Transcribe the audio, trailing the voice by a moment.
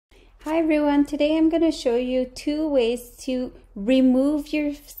everyone, today I'm going to show you 2 ways to remove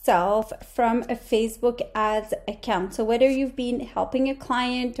yourself from a Facebook ads account. So whether you've been helping a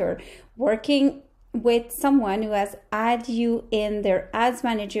client or working with someone who has added you in their ads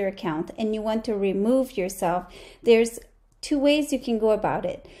manager account and you want to remove yourself, there's 2 ways you can go about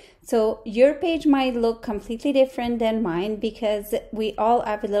it. So your page might look completely different than mine because we all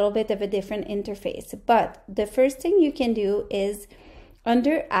have a little bit of a different interface. But the first thing you can do is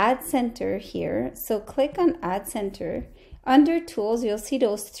under Ad Center here, so click on Ad Center. Under Tools, you'll see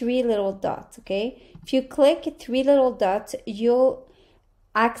those 3 little dots, okay? If you click 3 little dots, you'll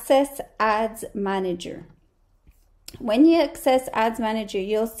access Ads Manager. When you access Ads Manager,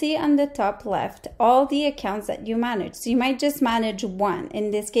 you'll see on the top left all the accounts that you manage. So you might just manage one.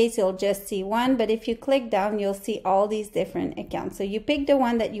 In this case, you'll just see one, but if you click down, you'll see all these different accounts. So you pick the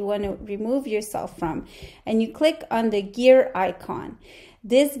one that you want to remove yourself from, and you click on the gear icon.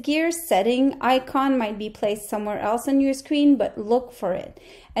 This gear setting icon might be placed somewhere else on your screen, but look for it.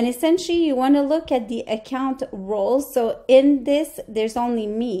 And essentially, you want to look at the account roles. So in this, there's only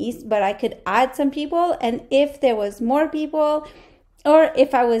me, but I could add some people. And if there was more people, or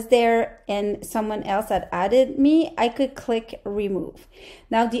if I was there and someone else had added me, I could click remove.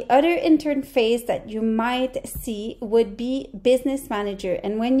 Now, the other interface that you might see would be Business Manager.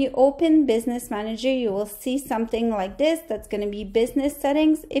 And when you open Business Manager, you will see something like this. That's going to be business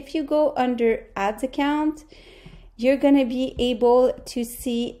settings. If you go under ads account, you're going to be able to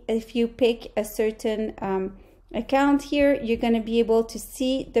see, if you pick a certain account here, you're going to be able to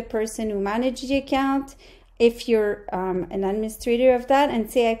see the person who managed the account. If you're an administrator of that, and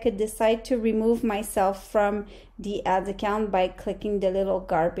say I could decide to remove myself from the ads account by clicking the little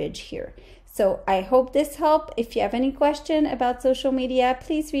garbage here. So I hope this helped. If you have any question about social media,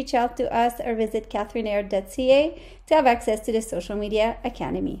 please reach out to us or visit catherineaird.ca to have access to the Social Media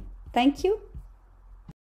Academy. Thank you.